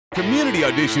Community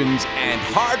auditions and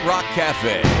Hard Rock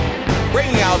Cafe,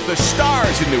 bringing out the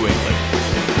stars in New England.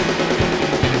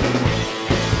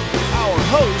 Our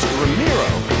host,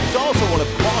 Ramiro, is also one of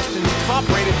Boston's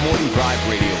top-rated morning drive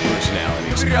radio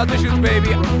personalities. Community auditions,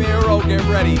 baby. Ramiro, get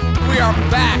ready. We are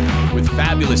back with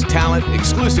fabulous talent,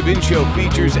 exclusive in-show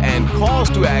features, and calls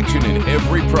to action in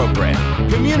every program.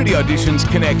 Community Auditions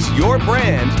connects your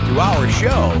brand to our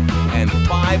show and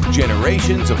 5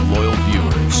 generations of loyal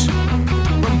viewers.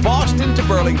 From Boston to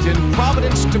Burlington,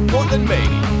 Providence to Portland,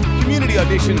 Maine, Community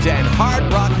Auditions and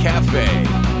Hard Rock Cafe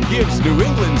gives New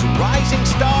England's rising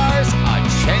stars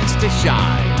a chance to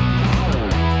shine.